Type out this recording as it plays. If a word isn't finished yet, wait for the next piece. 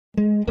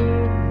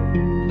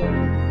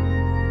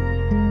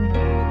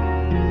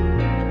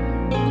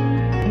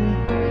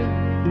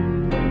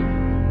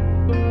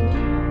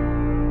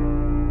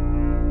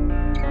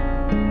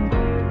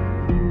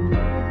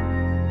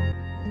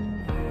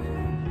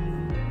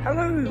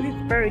Hello,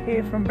 it's Barry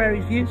here from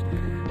Barry's Views,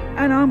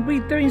 and I'll be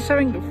doing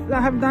something that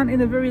I haven't done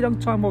in a very long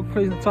time while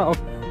closing the title.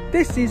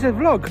 This is a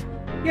vlog.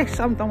 Yes,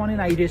 I haven't done one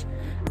in ages.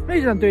 The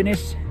reason I'm doing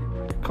this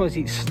because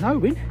it's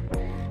snowing,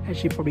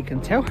 as you probably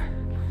can tell.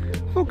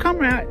 I'll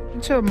come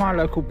out to my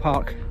local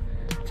park,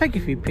 take a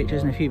few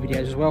pictures and a few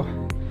videos as well,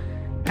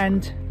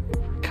 and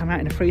come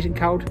out in the freezing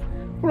cold.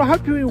 Well, I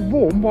hope you're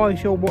warm while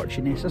you're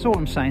watching this, that's all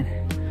I'm saying.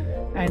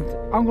 And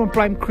I'm going to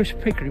blame Chris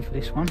Pickering for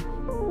this one.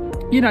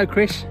 You know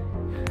Chris,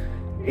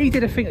 he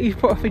did a thing, he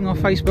put a thing on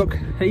Facebook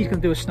that he's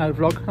going to do a snow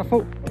vlog. I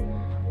thought,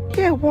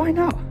 yeah, why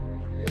not?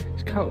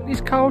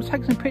 It's cold,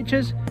 take some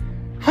pictures.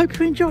 Hope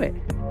you enjoy it.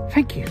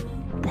 Thank you.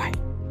 Bye.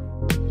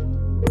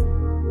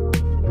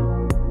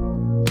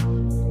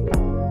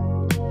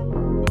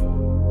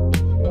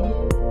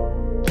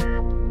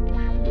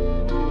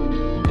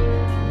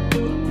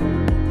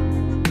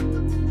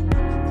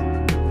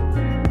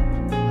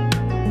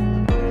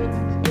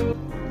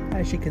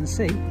 As you can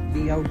see,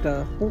 the old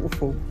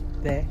waterfall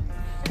there,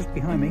 just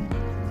behind me,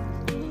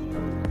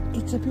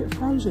 it's a bit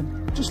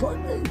frozen, just like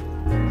me.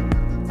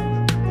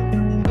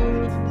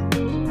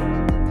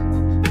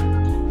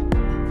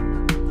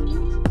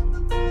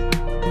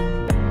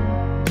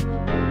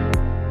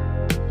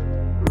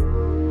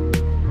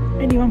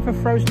 Anyone for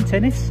frozen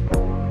tennis?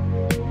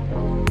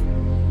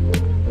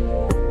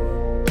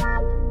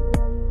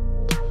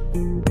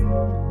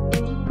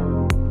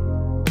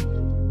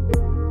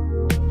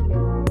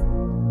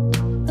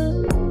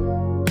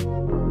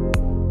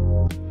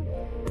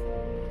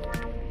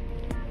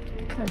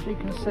 As you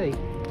can see,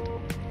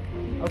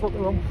 I've got the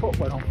wrong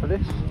footwear on for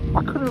this.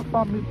 I couldn't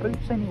find my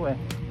boots anywhere.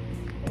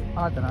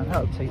 I don't know,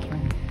 that'll teach me.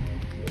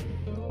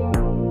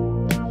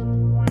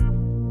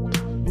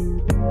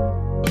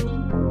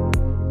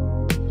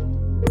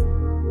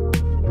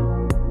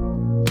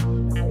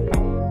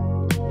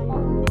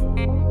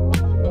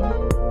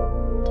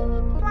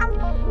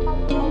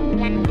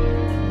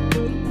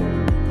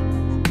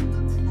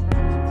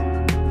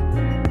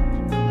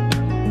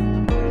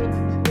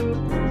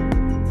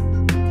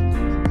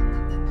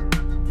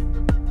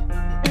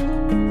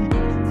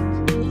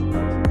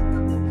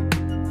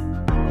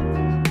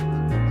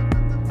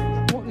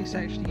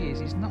 Actually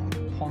is not a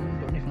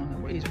pond or anything like that.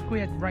 What it is, we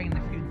had rain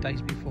a few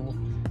days before,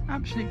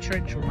 absolute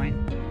torrential rain,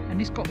 and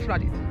this got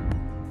flooded,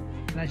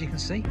 and as you can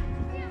see,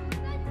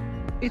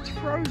 it's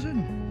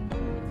frozen.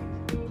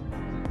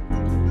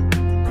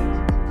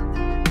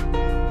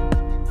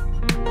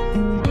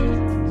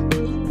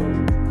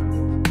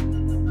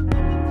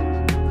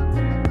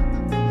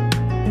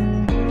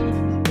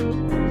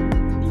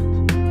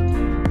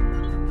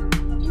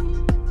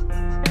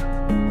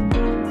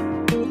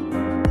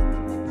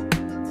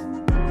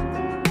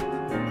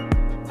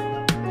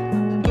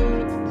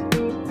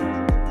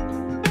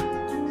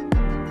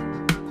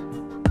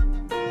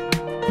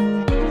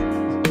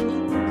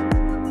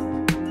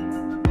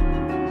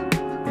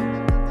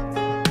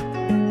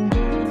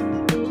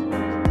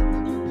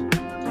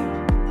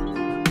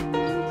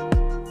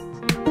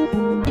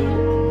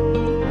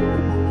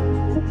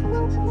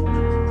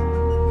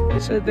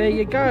 So there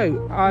you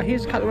go.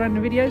 Here's a couple of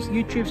random videos.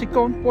 YouTube's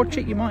gone. Watch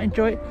it, you might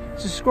enjoy it.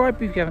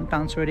 Subscribe if you haven't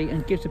done so already,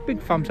 and give us a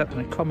big thumbs up and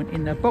a comment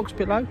in the box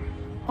below.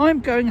 I'm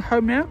going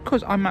home now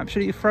because I'm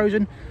absolutely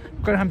frozen.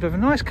 I'm going home to have a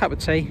nice cup of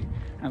tea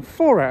and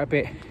thaw out a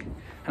bit.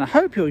 And I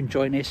hope you're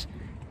enjoying this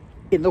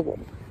in the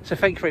warm. So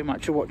thank you very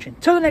much for watching.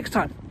 Till the next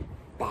time.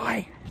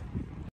 Bye.